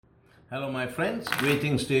Hello, my friends.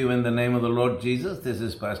 Greetings to you in the name of the Lord Jesus. This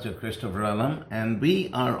is Pastor Christopher Alam, and we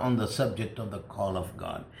are on the subject of the call of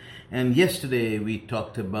God. And yesterday we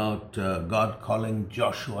talked about God calling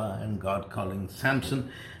Joshua and God calling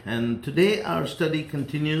Samson. And today our study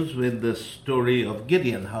continues with the story of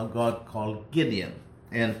Gideon, how God called Gideon.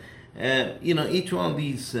 And, each one of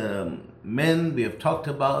these men we have talked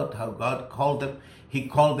about, how God called them. He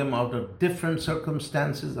called them out of different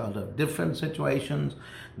circumstances, out of different situations.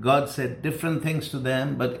 God said different things to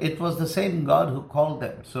them, but it was the same God who called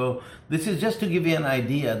them. So this is just to give you an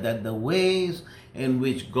idea that the ways in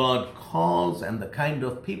which God calls and the kind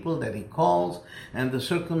of people that He calls and the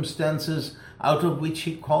circumstances out of which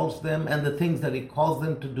He calls them and the things that He calls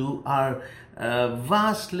them to do are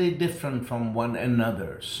vastly different from one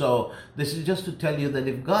another. So this is just to tell you that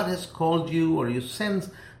if God has called you or you sense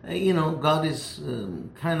God is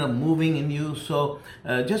kind of moving in you. So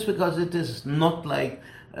just because it is not like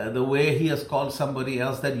the way He has called somebody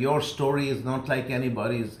else, that your story is not like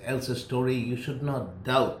anybody else's story, you should not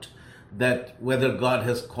doubt that whether God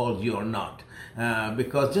has called you or not.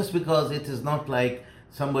 Because just because it is not like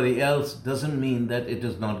somebody else doesn't mean that it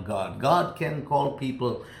is not God. God can call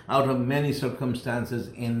people out of many circumstances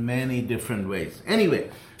in many different ways. Anyway,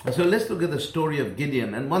 so let's look at the story of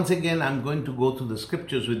Gideon. And once again, I'm going to go through the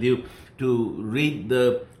scriptures with you to read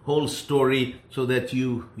the whole story so that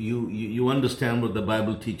you understand what the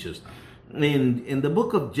Bible teaches. In the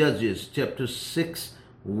book of Judges, chapter 6,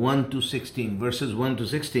 1 to 16, verses 1 to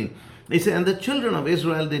 16, it says, "And the children of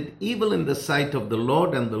Israel did evil in the sight of the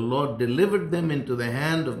Lord, and the Lord delivered them into the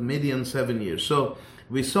hand of Midian 7 years." So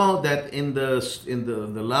we saw that in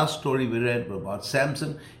the last story we read about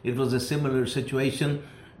Samson, it was a similar situation,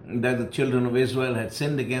 that the children of Israel had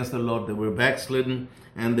sinned against the Lord. They were backslidden,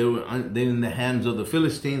 and they were in the hands of the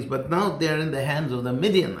Philistines, but now they're in the hands of the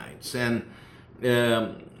Midianites. And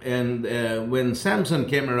when Samson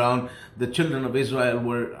came around, the children of Israel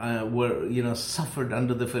were suffered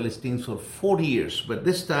under the Philistines for 40 years. But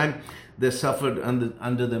this time they suffered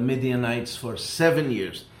under the Midianites for 7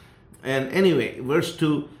 years. And anyway, verse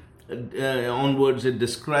 2 onwards, it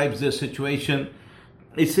describes the situation.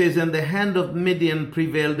 It says, "And the hand of Midian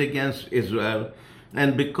prevailed against Israel,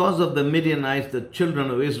 and because of the Midianites, the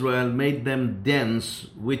children of Israel made them dens,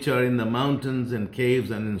 which are in the mountains and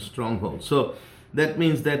caves and in strongholds." So that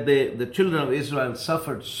means that the children of Israel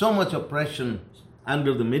suffered so much oppression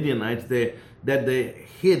under the Midianites that they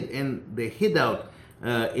hid out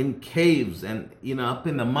in caves and up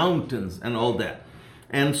in the mountains and all that.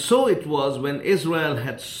 And so it was when Israel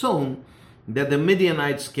had sown that the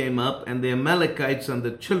Midianites came up, and the Amalekites and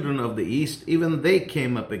the children of the east, even they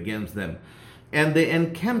came up against them. And they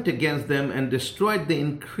encamped against them and destroyed the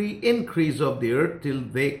increase of the earth till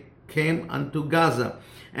they came unto Gaza.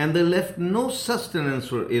 And they left no sustenance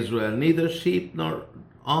for Israel, neither sheep nor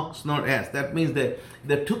ox nor ass. That means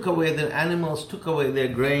they took away their animals, took away their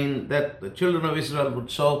grain that the children of Israel would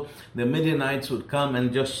sow. The Midianites would come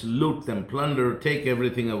and just loot them, plunder, take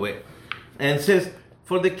everything away. And it says,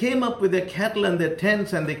 "For they came up with their cattle and their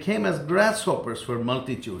tents, and they came as grasshoppers for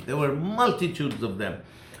multitude." There were multitudes of them.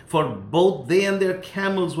 "For both they and their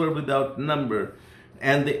camels were without number,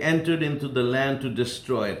 and they entered into the land to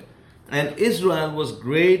destroy it. And Israel was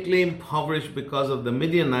greatly impoverished because of the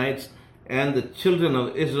Midianites, and the children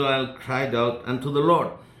of Israel cried out unto the Lord."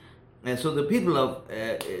 And so the people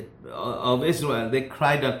of Israel, they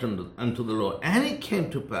cried out unto the Lord. "And it came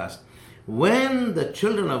to pass, when the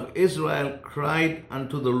children of Israel cried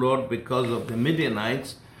unto the Lord because of the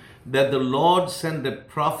Midianites, that the Lord sent a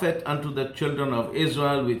prophet unto the children of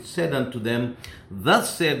Israel, which said unto them,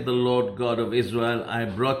 Thus said the Lord God of Israel, I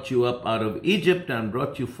brought you up out of Egypt, and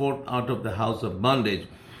brought you forth out of the house of bondage.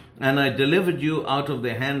 And I delivered you out of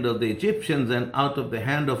the hand of the Egyptians, and out of the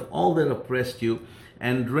hand of all that oppressed you,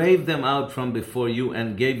 and drave them out from before you,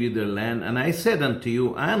 and gave you their land. And I said unto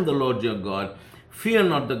you, I am the Lord your God. Fear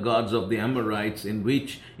not the gods of the Amorites,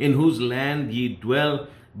 in whose land ye dwell,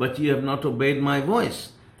 but ye have not obeyed my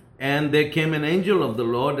voice. And there came an angel of the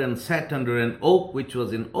Lord, and sat under an oak which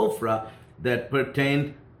was in Ophrah, that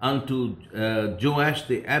pertained unto Joash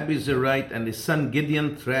the Abiezrite, and his son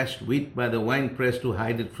Gideon thrashed wheat by the winepress to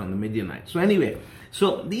hide it from the Midianites." So anyway,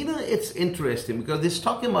 it's interesting because it's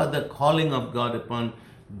talking about the calling of God upon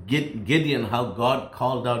Gideon, how God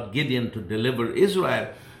called out Gideon to deliver Israel.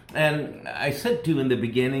 And I said to you in the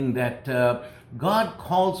beginning that God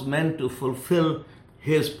calls men to fulfill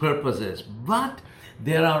His purposes. But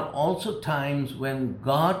there are also times when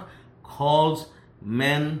God calls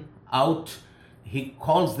men out he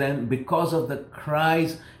calls them because of the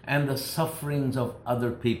cries and the sufferings of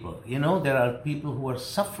other people. You know, there are people who are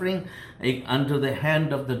suffering under the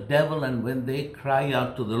hand of the devil, and when they cry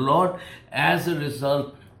out to the Lord, as a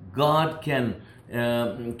result, God can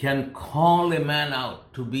call a man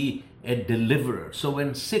out to be a deliverer. So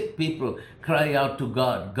when sick people cry out to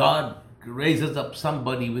God, God raises up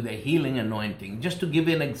somebody with a healing anointing. Just to give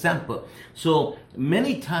you an example. So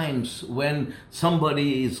many times when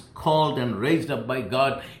somebody is called and raised up by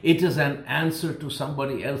God, it is an answer to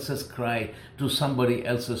somebody else's cry, to somebody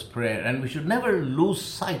else's prayer. And we should never lose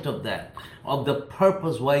sight of that, of the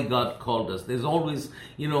purpose why God called us. There's always,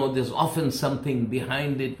 there's often something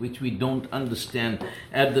behind it which we don't understand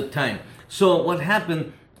at the time. So what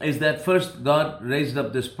happened is that first God raised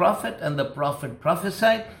up this prophet, and the prophet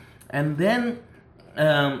prophesied. And then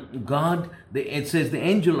it says the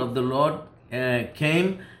angel of the Lord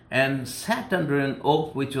came and sat under an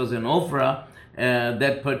oak which was in Ophrah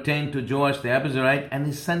that pertained to Joash the Abiezrite, and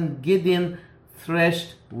his son Gideon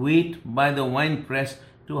threshed wheat by the winepress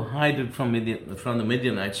to hide it from the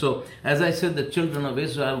Midianites. So as I said, the children of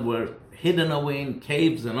Israel were hidden away in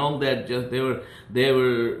caves and all that. They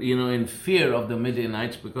were in fear of the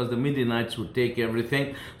Midianites, because the Midianites would take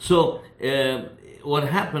everything. So what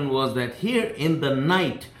happened was that here in the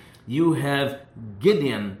night you have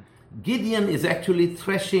Gideon. Gideon is actually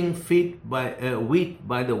threshing wheat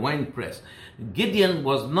by the winepress. Gideon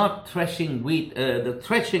was not threshing wheat. The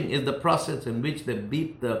threshing is the process in which they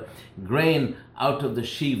beat the grain out of the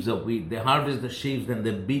sheaves of wheat. They harvest the sheaves and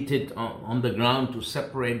they beat it on the ground to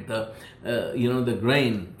separate the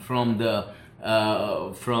grain from the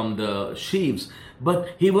sheaves. But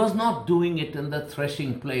he was not doing it in the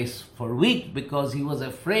threshing place for wheat, because he was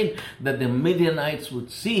afraid that the Midianites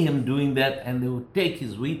would see him doing that and they would take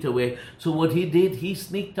his wheat away. So what he did, he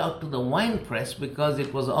sneaked out to the winepress, because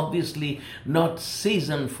it was obviously not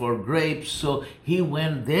season for grapes. So he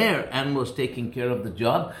went there and was taking care of the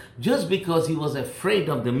job, just because he was afraid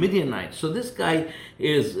of the Midianites. So this guy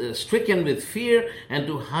is stricken with fear, and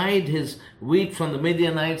to hide his wheat from the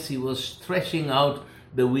Midianites, he was threshing out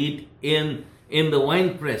the wheat in the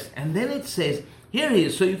winepress. And then it says, here he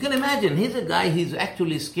is. So you can imagine, he's a guy, he's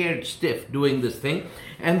actually scared stiff doing this thing.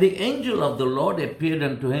 And the angel of the Lord appeared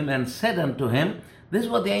unto him and said unto him, this is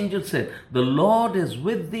what the angel said, the Lord is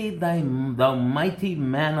with thee, thou mighty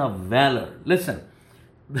man of valor. Listen,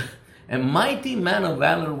 a mighty man of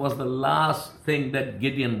valor was the last thing that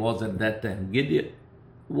Gideon was at that time. Gideon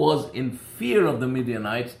was in fear of the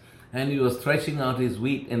Midianites, and he was threshing out his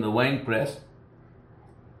wheat in the winepress.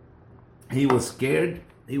 He was scared,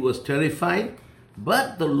 he was terrified,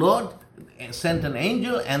 but the Lord sent an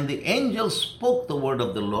angel, and the angel spoke the word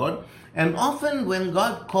of the Lord. And often when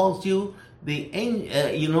God calls you,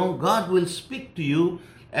 God will speak to you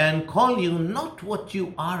and call you not what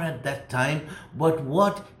you are at that time, but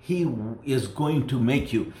what he is going to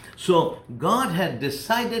make you. So God had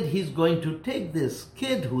decided he's going to take this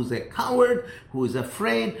kid who's a coward, who is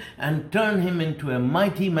afraid, and turn him into a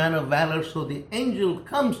mighty man of valor. So the angel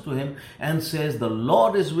comes to him and says, the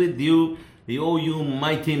Lord is with you, O you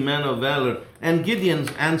mighty man of valor. And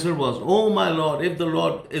Gideon's answer was, oh my Lord, if the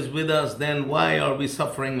Lord is with us, then why are we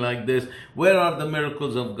suffering like this? Where are the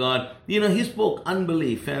miracles of God? He spoke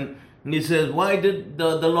unbelief, and he says, why did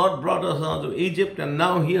the Lord brought us out of Egypt, and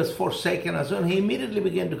now he has forsaken us? And he immediately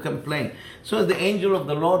began to complain. So the angel of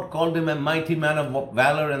the Lord called him a mighty man of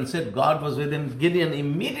valor and said God was with him. Gideon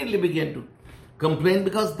immediately began to complain,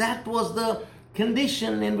 because that was the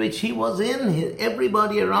condition in which he was in.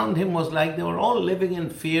 Everybody around him was like, they were all living in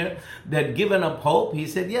fear. They had given up hope. He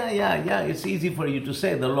said, yeah, it's easy for you to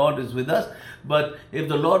say the Lord is with us, but if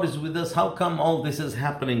the Lord is with us, how come all this is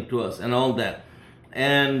happening to us and all that?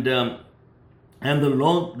 And the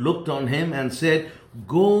Lord looked on him and said,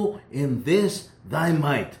 go in this thy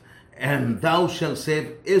might, and thou shalt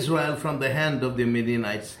save Israel from the hand of the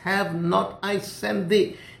Midianites. Have not I sent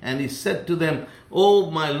thee? And he said to them, O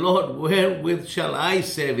my Lord, wherewith shall I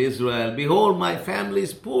save Israel? Behold, my family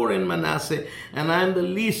is poor in Manasseh, and I am the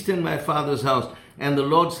least in my father's house. And the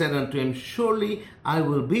Lord said unto him, surely I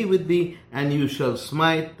will be with thee, and you shall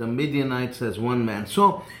smite the Midianites as one man.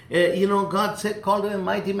 So, God said, called him a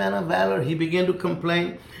mighty man of valor. He began to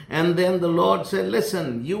complain. And then the Lord said,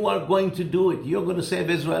 listen, you are going to do it. You're going to save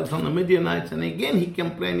Israel from the Midianites. And again he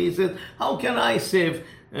complained. He said, how can I save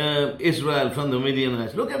Israel from the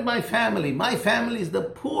Midianites? Look at my family. My family is the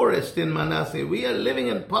poorest in Manasseh. We are living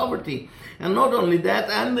in poverty. And not only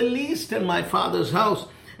that, I'm the least in my father's house.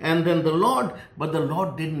 And then the Lord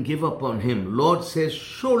didn't give up on him. Lord says,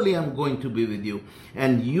 surely I'm going to be with you,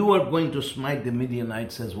 and you are going to smite the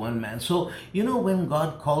Midianites as one man. So, when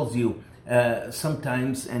God calls you,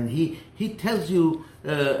 sometimes, and he tells you,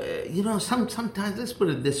 sometimes, let's put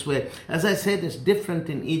it this way, as I said, it's different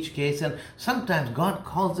in each case, and sometimes God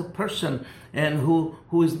calls a person and who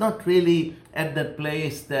is not really at that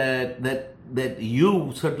place that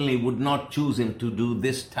you certainly would not choose him to do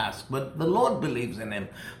this task, but the Lord believes in him.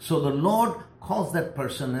 So the Lord calls that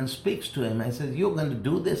person and speaks to him and says, you're going to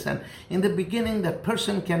do this. And in the beginning, that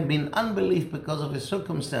person can be in unbelief because of his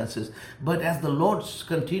circumstances. But as the Lord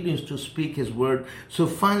continues to speak his word, so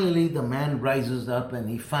finally the man rises up and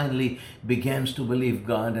he finally begins to believe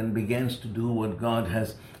God and begins to do what God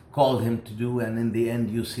has called him to do, and in the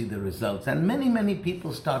end you see the results. And many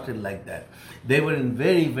people started like that. They were in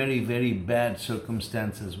very, very, very bad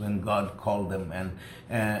circumstances when God called them, and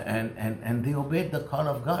they obeyed the call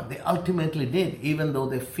of God. They ultimately did, even though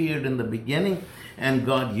they feared in the beginning, and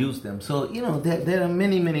God used them. So there are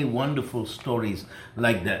many wonderful stories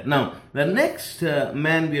like that. Now the next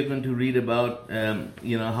man we are going to read about,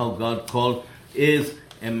 how God called, is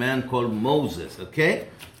a man called Moses. Okay,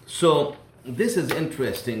 so this is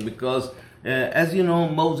interesting because, as you know,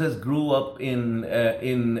 Moses grew up in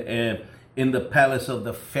the palace of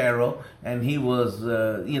the Pharaoh, and he was,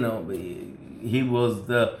 he was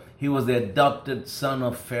the adopted son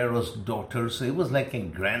of Pharaoh's daughter. So he was like a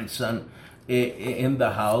grandson in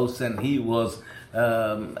the house, and he was.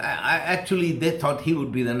 Actually, they thought he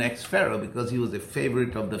would be the next Pharaoh because he was a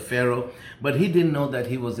favorite of the Pharaoh, but he didn't know that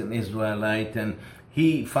he was an Israelite, and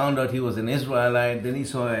he found out he was an Israelite. Then he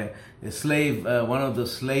saw a slave, one of the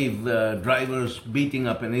slave drivers beating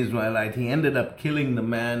up an Israelite. He ended up killing the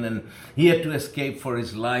man, and he had to escape for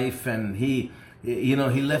his life. And he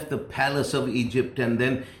left the palace of Egypt, and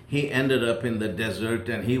then he ended up in the desert,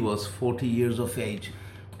 and he was 40 years of age.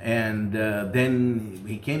 And then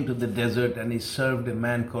he came to the desert, and he served a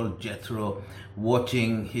man called Jethro,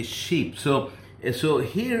 watching his sheep. So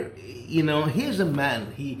here, here's a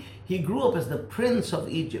man. He grew up as the prince of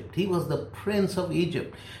Egypt. He was the prince of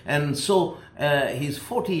Egypt. And so he's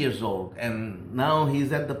 40 years old, and now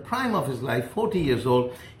he's at the prime of his life, 40 years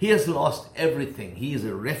old. He has lost everything. He is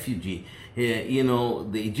a refugee. The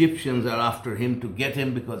Egyptians are after him to get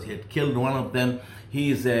him because he had killed one of them.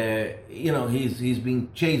 He's being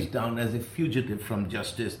chased down as a fugitive from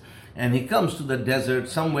justice. And he comes to the desert,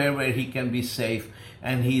 somewhere where he can be safe,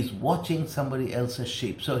 and he's watching somebody else's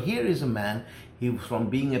sheep. So here is a man. He, from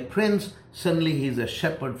being a prince, suddenly he's a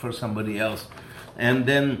shepherd for somebody else. And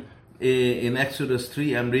then in Exodus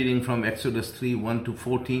 3, I'm reading from Exodus 3, 1 to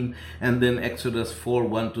 14, and then Exodus 4,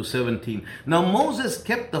 1 to 17. Now Moses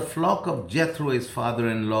kept the flock of Jethro, his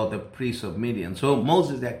father-in-law, the priest of Midian. So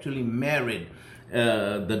Moses actually married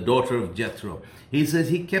the daughter of Jethro. He says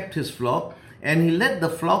he kept his flock, and he led the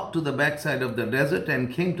flock to the backside of the desert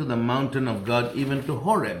and came to the mountain of God, even to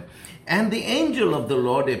Horeb. And the angel of the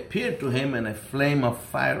Lord appeared to him in a flame of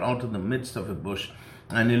fire out of the midst of a bush.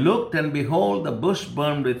 And he looked, and behold, the bush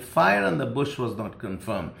burned with fire, and the bush was not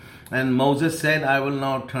confirmed. And Moses said, I will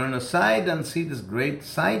now turn aside and see this great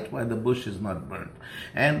sight, why the bush is not burnt.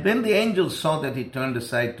 And then the angel saw that he turned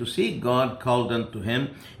aside to see. God called unto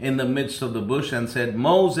him in the midst of the bush and said,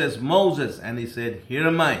 Moses, Moses. And he said, Here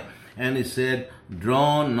am I. And he said,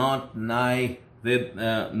 Draw not nigh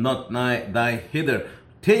thy hither.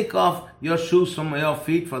 Take off your shoes from your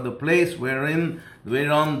feet, for the place whereon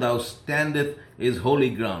thou standest is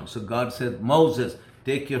holy ground. So God said, Moses,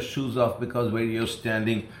 take your shoes off, because where you're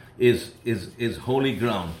standing is holy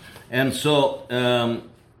ground. And so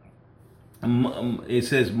he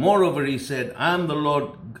says, moreover, he said, I am the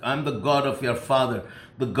Lord, I am the God of your father,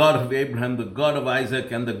 the God of Abraham, the God of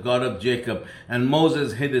Isaac, and the God of Jacob. And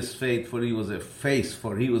Moses hid his face, for he was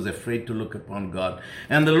afraid to look upon God.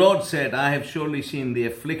 And the Lord said, I have surely seen the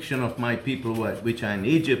affliction of my people which are in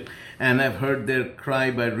Egypt, and have heard their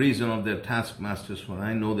cry by reason of their taskmasters, for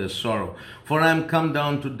I know their sorrow. For I am come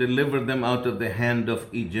down to deliver them out of the hand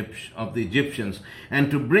of the Egyptians,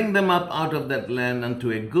 and to bring them up out of that land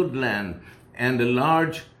unto a good land, and a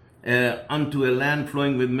large unto a land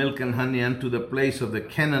flowing with milk and honey, unto the place of the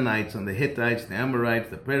Canaanites and the Hittites, the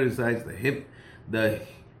Amorites, the Perizzites, the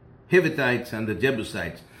Hivitites, and the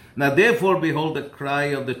Jebusites. Now therefore, behold, the cry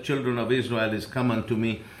of the children of Israel is come unto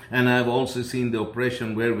me, and I have also seen the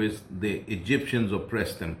oppression wherewith the Egyptians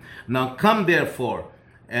oppressed them. Now come therefore,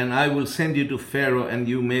 and I will send you to Pharaoh, and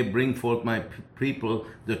you may bring forth my people,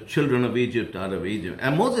 the children of Egypt, out of Egypt.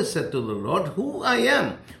 And Moses said to the Lord, Who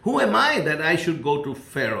am I that I should go to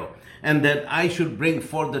Pharaoh, and that I should bring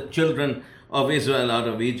forth the children of Israel out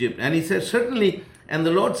of Egypt? And he said, Certainly. And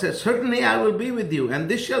the Lord said, Certainly I will be with you, and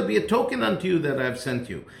this shall be a token unto you that I have sent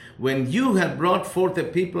you. When you have brought forth a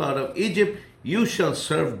people out of Egypt, you shall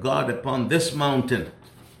serve God upon this mountain.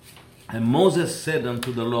 And Moses said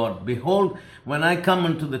unto the Lord, Behold, when I come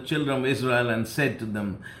unto the children of Israel and said to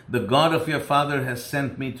them, The God of your father has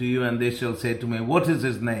sent me to you, and they shall say to me, What is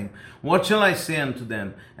his name? What shall I say unto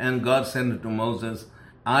them? And God said unto Moses,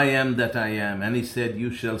 I am that I am. And he said,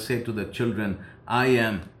 You shall say to the children, I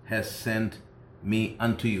am has sent me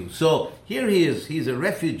unto you. So here he is. He's a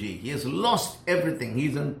refugee. He has lost everything.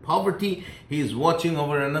 He's in poverty. He's watching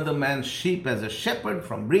over another man's sheep as a shepherd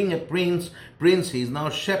from being a prince. He's now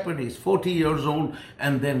a shepherd. He's 40 years old.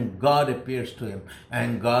 And then God appears to him.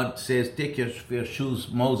 And God says, Take your shoes,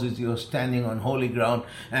 Moses. You're standing on holy ground.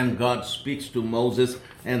 And God speaks to Moses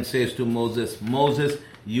and says to Moses, Moses,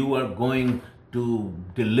 you are going to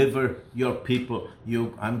deliver your people.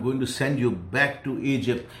 I'm going to send you back to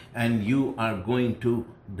Egypt, and you are going to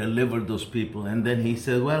deliver those people. And then he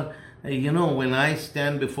said, well, when I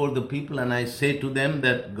stand before the people and I say to them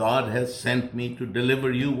that God has sent me to deliver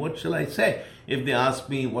you, what shall I say? If they ask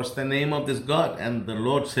me, what's the name of this God? And the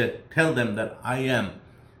Lord said, tell them that I am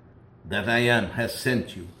has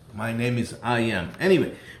sent you. My name is I am.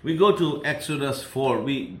 Anyway, we go to Exodus 4.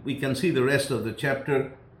 We can see the rest of the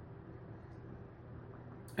chapter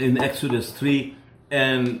in Exodus 3,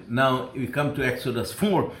 and now we come to Exodus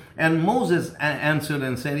 4. And Moses answered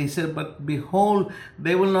and said, he said, but behold,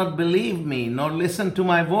 they will not believe me, nor listen to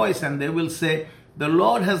my voice, and they will say, the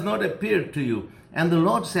Lord has not appeared to you. And the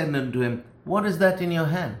Lord said unto him, what is that in your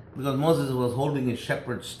hand? Because Moses was holding his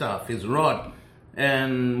shepherd's staff, his rod.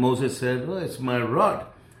 And Moses said, oh, it's my rod.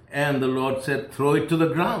 And the Lord said, throw it to the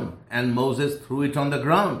ground. And Moses threw it on the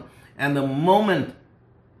ground. And the moment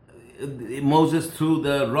Moses threw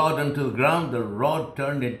the rod onto the ground, the rod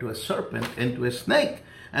turned into a serpent, into a snake.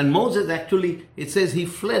 And Moses actually, it says he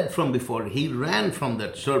fled from before. He ran from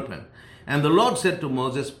that serpent. And the Lord said to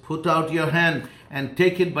Moses, put out your hand and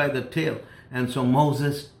take it by the tail. And so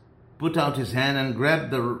Moses put out his hand and grabbed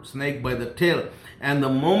the snake by the tail. And the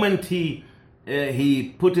moment he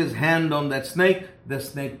put his hand on that snake, the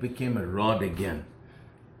snake became a rod again.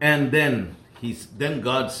 And then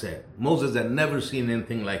God said, Moses had never seen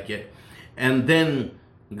anything like it. And then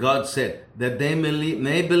God said that they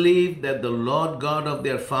may believe that the Lord God of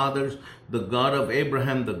their fathers, the God of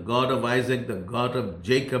Abraham, the God of Isaac, the God of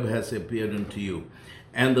Jacob has appeared unto you.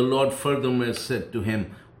 And the Lord furthermore said to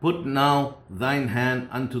him, put now thine hand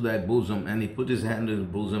unto thy bosom. And he put his hand in his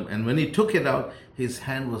bosom. And when he took it out, his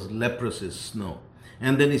hand was leprous as snow.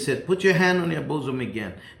 And then he said, put your hand on your bosom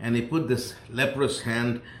again. And he put this leprous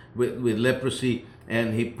hand with leprosy,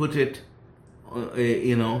 and he put it,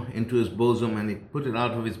 into his bosom, and he put it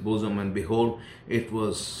out of his bosom, and behold, it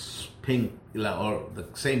was pink, or the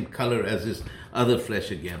same color as his other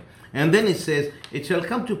flesh again. And then he says, it shall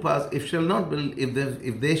come to pass, if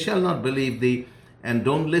they shall not believe thee, and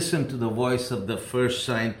don't listen to the voice of the first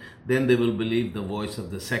sign, then they will believe the voice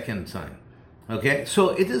of the second sign. Okay, so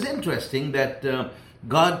it is interesting that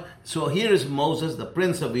so here is Moses, the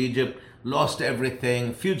prince of Egypt, lost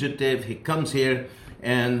everything, fugitive. He comes here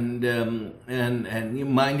and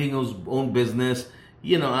minding his own business.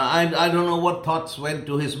 I don't know what thoughts went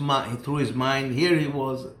to through his mind. Here he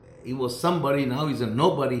was somebody, now he's a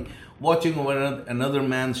nobody, watching over another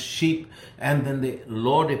man's sheep. And then the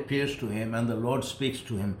Lord appears to him, and the Lord speaks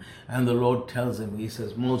to him, and the Lord tells him, he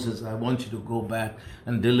says, Moses, I want you to go back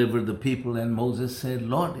and deliver the people. And Moses said,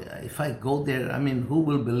 Lord, if I go there, who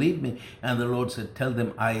will believe me? And the Lord said, tell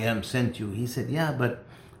them I am sent you. He said, yeah, but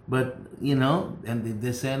and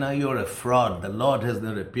they say, now you're a fraud. The Lord has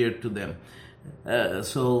not appeared to them.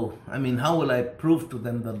 How will I prove to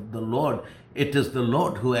them that the Lord, it is the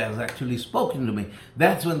Lord who has actually spoken to me?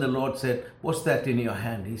 That's when the Lord said, what's that in your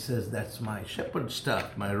hand? He says, that's my shepherd's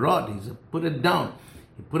staff, my rod. He said, put it down.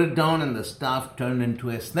 He put it down, and the staff turned into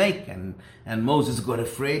a snake, and Moses got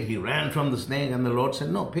afraid. He ran from the snake, and the Lord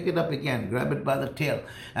said, no, pick it up again, grab it by the tail.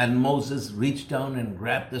 And Moses reached down and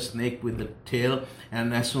grabbed the snake with the tail,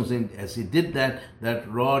 and as soon as he did that, that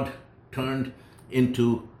rod turned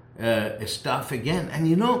into a staff again.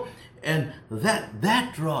 And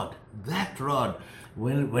that rod,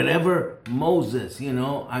 whenever Moses,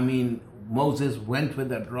 Moses went with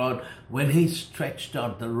that rod, when he stretched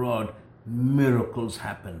out the rod, miracles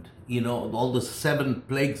happened. All the 7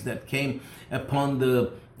 plagues that came upon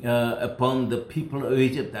the people of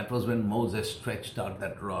Egypt, that was when Moses stretched out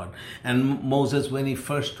that rod. And Moses, when he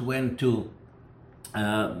first went to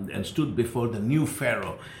and stood before the new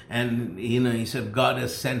Pharaoh, and he said, God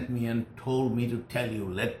has sent me and told me to tell you,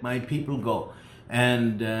 let my people go.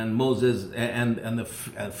 And Moses and the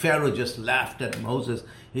Pharaoh just laughed at Moses.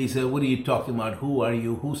 He said, "What are you talking about? Who are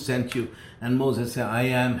you? Who sent you?" And Moses said, "I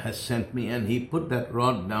am has sent me." And he put that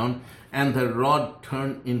rod down, and the rod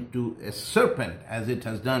turned into a serpent, as it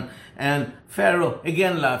has done. And Pharaoh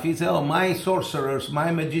again laughed. He said, "Oh, my sorcerers,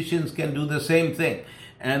 my magicians can do the same thing."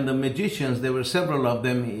 And the magicians, there were several of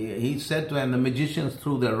them, he said to them, the magicians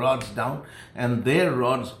threw their rods down, and their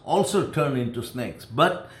rods also turned into snakes.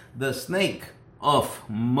 But the snake of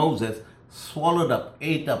Moses swallowed up,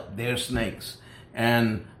 ate up their snakes.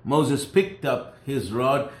 And Moses picked up his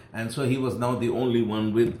rod, and so he was now the only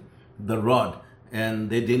one with the rod. And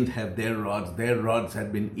they didn't have their rods. Their rods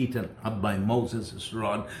had been eaten up by Moses'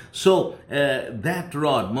 rod. So that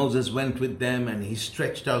rod, Moses went with them, and he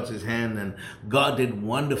stretched out his hand, and God did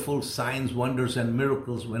wonderful signs, wonders, and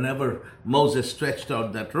miracles whenever Moses stretched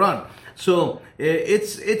out that rod. So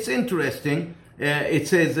it's interesting. It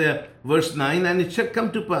says, verse 9, "And it shall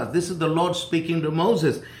come to pass," this is the Lord speaking to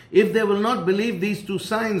Moses, "if they will not believe these two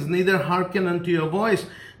signs, neither hearken unto your voice,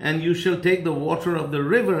 and you shall take the water of the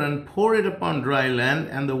river and pour it upon dry land,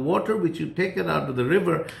 and the water which you take it out of the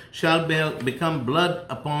river shall become blood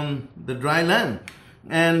upon the dry land."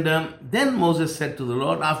 And then Moses said to the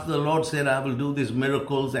Lord, after the Lord said, "I will do these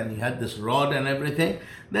miracles," and he had this rod and everything,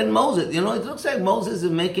 then Moses, it looks like Moses is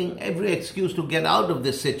making every excuse to get out of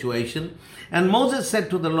this situation. And Moses said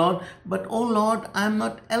to the Lord, "But, O Lord, I am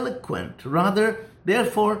not eloquent. Rather,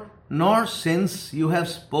 therefore, nor since you have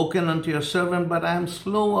spoken unto your servant, but I am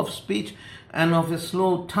slow of speech and of a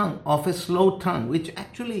slow tongue," which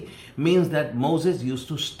actually means that Moses used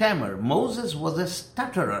to stammer. Moses was a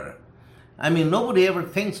stutterer. I mean, nobody ever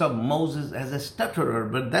thinks of Moses as a stutterer,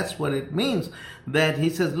 but that's what it means. That he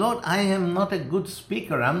says, "Lord, I am not a good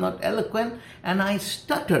speaker. I'm not eloquent, and I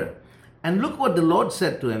stutter." And look what the Lord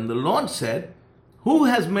said to him. The Lord said, "Who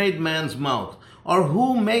has made man's mouth? Or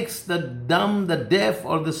who makes the dumb, the deaf,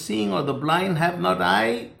 or the seeing, or the blind? Have not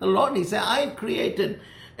I, the Lord?" He said, "I created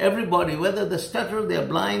everybody, whether they stutter, they're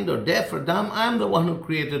blind, or deaf, or dumb. I'm the one who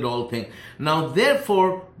created all things. Now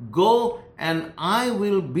therefore go, and I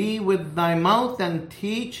will be with thy mouth and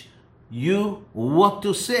teach you what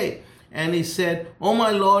to say." And he said, "O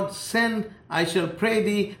my Lord, send, I shall pray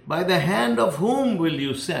thee, by the hand of whom will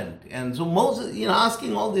you send?" And so Moses,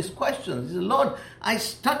 asking all these questions. He said, "Lord, I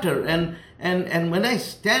stutter, and when I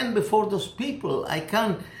stand before those people, I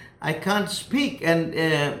can't speak." And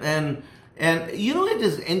it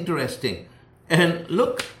is interesting. And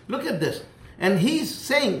look at this. And he's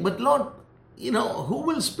saying, "But Lord, who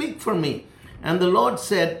will speak for me?" And the Lord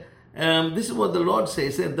said, this is what the Lord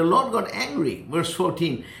says. The Lord got angry, verse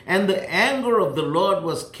 14. "And the anger of the Lord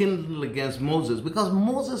was kindled against Moses," because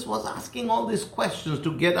Moses was asking all these questions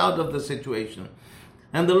to get out of the situation.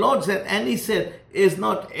 And the Lord said, and he said, "Is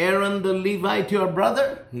not Aaron the Levite your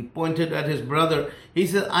brother?" He pointed at his brother. He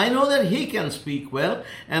said, "I know that he can speak well.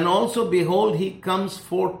 And also, behold, he comes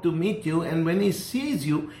forth to meet you. And when he sees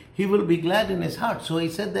you, he will be glad in his heart." So he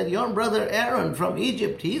said that your brother Aaron from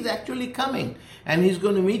Egypt, he's actually coming. And he's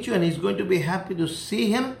going to meet you, and he's going to be happy to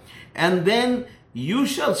see him. And then you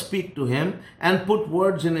shall speak to him and put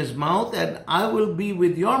words in his mouth. And I will be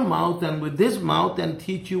with your mouth and with his mouth, and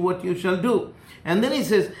teach you what you shall do. And then he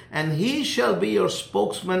says, "And he shall be your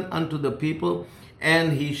spokesman unto the people,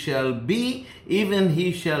 and he shall be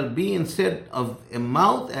instead of a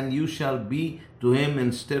mouth, and you shall be to him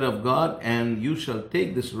instead of God, and you shall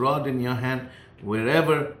take this rod in your hand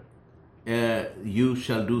wherever you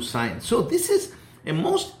shall do signs." So this is a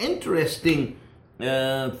most interesting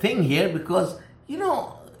thing here, because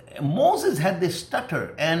Moses had this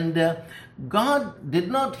stutter, and God did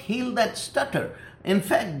not heal that stutter. In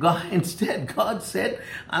fact, God said,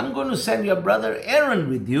 "I'm going to send your brother Aaron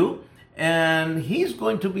with you, and he's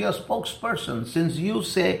going to be a spokesperson. Since you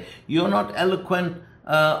say you're not eloquent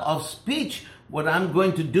of speech, what I'm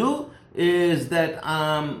going to do is that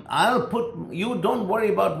you don't worry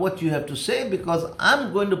about what you have to say, because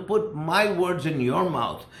I'm going to put my words in your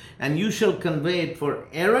mouth, and you shall convey it for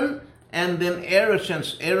Aaron, and then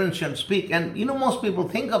Aaron shall speak." And most people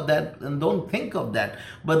think of that and don't think of that.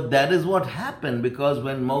 But that is what happened, because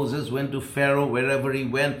when Moses went to Pharaoh, wherever he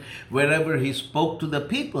went, wherever he spoke to the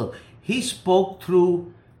people, he spoke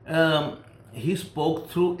through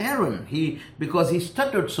Aaron. Because he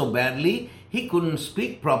stuttered so badly, he couldn't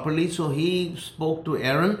speak properly, so he spoke to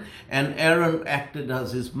Aaron, and Aaron acted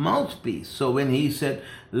as his mouthpiece. So when he said,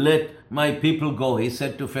 "Let my people go," he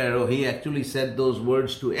said to Pharaoh, he actually said those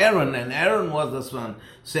words to Aaron, and Aaron was the one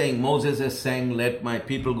saying, Moses is saying, "Let my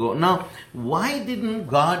people go." Now, why didn't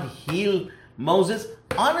God heal Moses?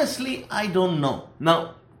 Honestly, I don't know.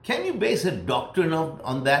 Now, Can you base a doctrine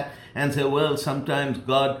on that and say, well, sometimes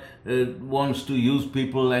God wants to use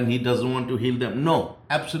people and he doesn't want to heal them? No,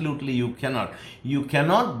 absolutely you cannot. You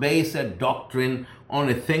cannot base a doctrine on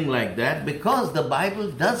a thing like that, because the Bible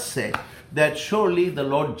does say that surely the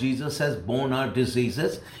Lord Jesus has borne our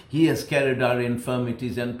diseases. He has carried our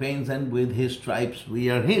infirmities and pains, and with his stripes we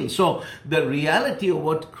are healed. So the reality of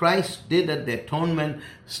what Christ did at the atonement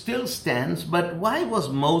still stands. But why was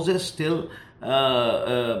Moses still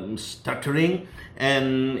stuttering?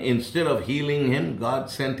 And instead of healing him, God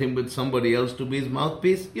sent him with somebody else to be his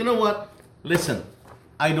mouthpiece? You know what? Listen,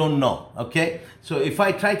 I don't know. Okay, so if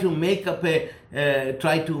I try to make up a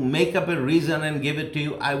reason and give it to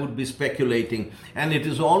you, I would be speculating, and it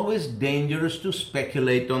is always dangerous to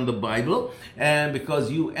speculate on the Bible,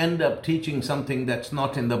 because you end up teaching something that's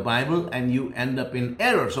not in the Bible, and you end up in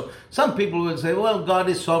error. So some people will say, well, God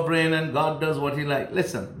is sovereign and God does what he likes.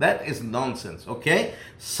 Listen, that is nonsense. Okay,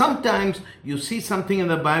 sometimes you see something in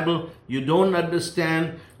the Bible you don't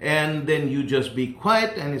understand, and then you just be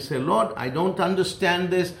quiet and you say, Lord, I don't understand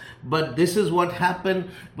this, but this is what happened.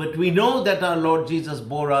 But we know that our Lord Jesus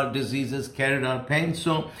bore our diseases, carried our pain.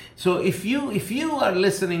 So if you are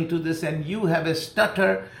listening to this and you have a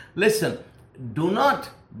stutter, listen, do not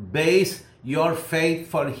base your faith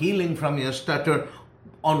for healing from your stutter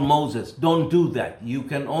on Moses. Don't do that. You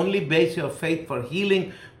can only base your faith for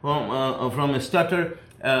healing from a stutter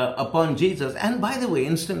upon Jesus. And by the way,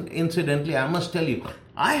 incidentally, I must tell you,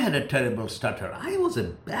 I had a terrible stutter. I was a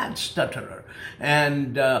bad stutterer.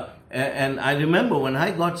 And I remember when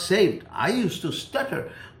I got saved, I used to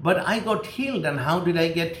stutter, but I got healed. And how did I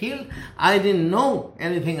get healed? I didn't know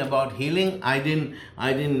anything about healing. I didn't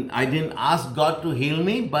ask God to heal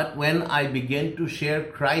me. But when I began to share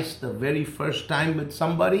Christ the very first time with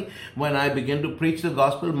somebody, when I began to preach the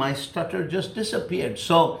gospel, my stutter just disappeared.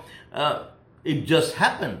 So it just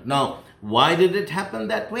happened. Now, why did it happen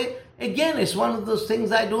that way? Again, it's one of those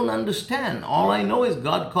things I don't understand. All I know is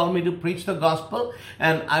God called me to preach the gospel,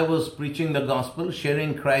 and I was preaching the gospel,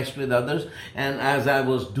 sharing Christ with others, and as I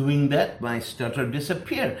was doing that, my stutter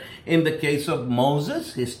disappeared. In the case of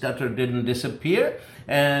Moses, his stutter didn't disappear,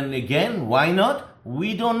 and again, why not?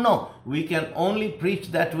 We don't know. We can only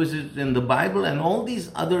preach that which is in the Bible, and all these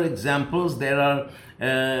other examples, there are,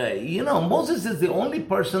 Moses is the only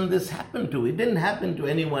person this happened to. It didn't happen to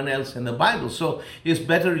anyone else in the Bible. So it's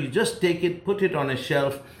better you just take it, put it on a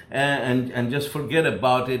shelf, and just forget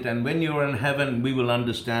about it. And when you're in heaven, we will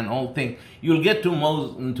understand all things. You'll get to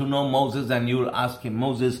know Moses, and you'll ask him,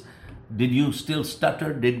 Moses, did you still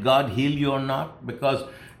stutter? Did God heal you or not? Because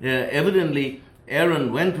evidently,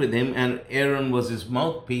 Aaron went with him, and Aaron was his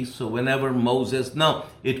mouthpiece. So whenever Moses, now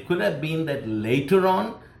it could have been that later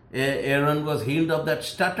on Aaron was healed of that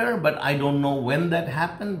stutter, but I don't know when that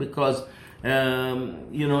happened, because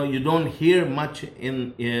you don't hear much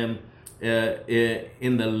in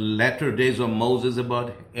the latter days of Moses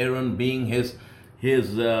about Aaron being his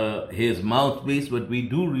mouthpiece, but we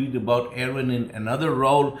do read about Aaron in another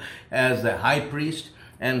role as a high priest.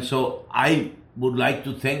 And so I would like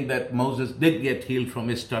to think that Moses did get healed from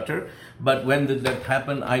his stutter, but when did that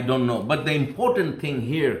happen? I don't know. But the important thing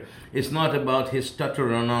here is not about his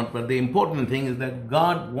stutter or not, but the important thing is that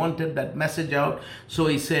God wanted that message out. So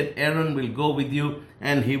he said, Aaron will go with you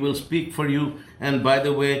and he will speak for you. And by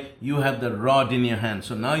the way, you have the rod in your hand.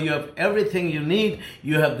 So now you have everything you need.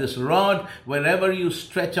 You have this rod. Wherever you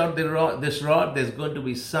stretch out this rod, there's going to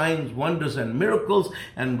be signs, wonders, and miracles.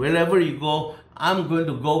 And wherever you go, I'm going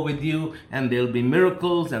to go with you, and there'll be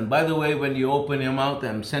miracles. And by the way, when you open your mouth,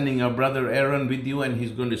 I'm sending your brother Aaron with you, and he's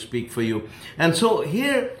going to speak for you. And so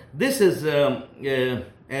here, this is a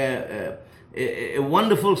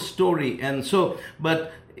wonderful story. And so,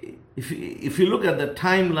 but if you look at the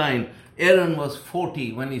timeline, Aaron was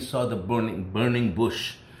 40 when he saw the burning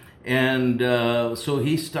bush. And so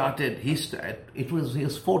he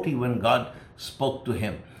was 40 when God spoke to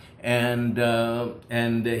him. And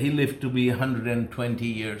he lived to be 120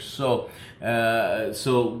 years. So at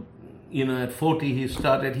 40 he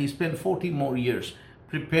spent 40 more years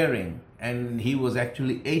preparing, and he was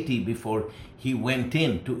actually 80 before he went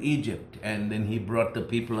into Egypt, and then he brought the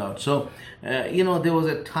people out. So, there was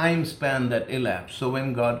a time span that elapsed. So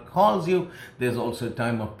when God calls you, there's also a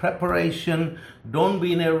time of preparation. Don't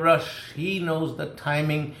be in a rush. He knows the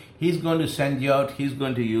timing. He's going to send you out. He's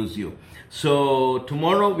going to use you. So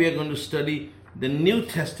tomorrow we are going to study the New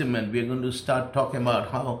Testament. We are going to start talking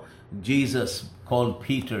about how Jesus called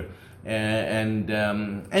Peter.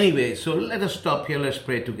 Anyway, so let us stop here. Let's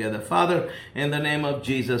pray together. Father, in the name of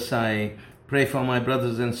Jesus, I Pray for my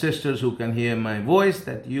brothers and sisters who can hear my voice,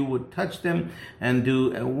 that you would touch them and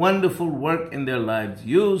do a wonderful work in their lives.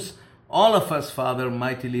 Use all of us, Father,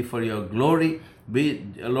 mightily for your glory.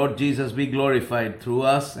 Lord Jesus, be glorified through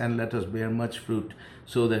us, and let us bear much fruit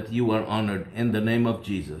so that you are honored in the name of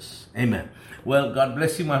Jesus. Amen. Well, God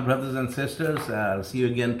bless you, my brothers and sisters. I'll see you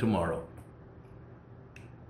again tomorrow.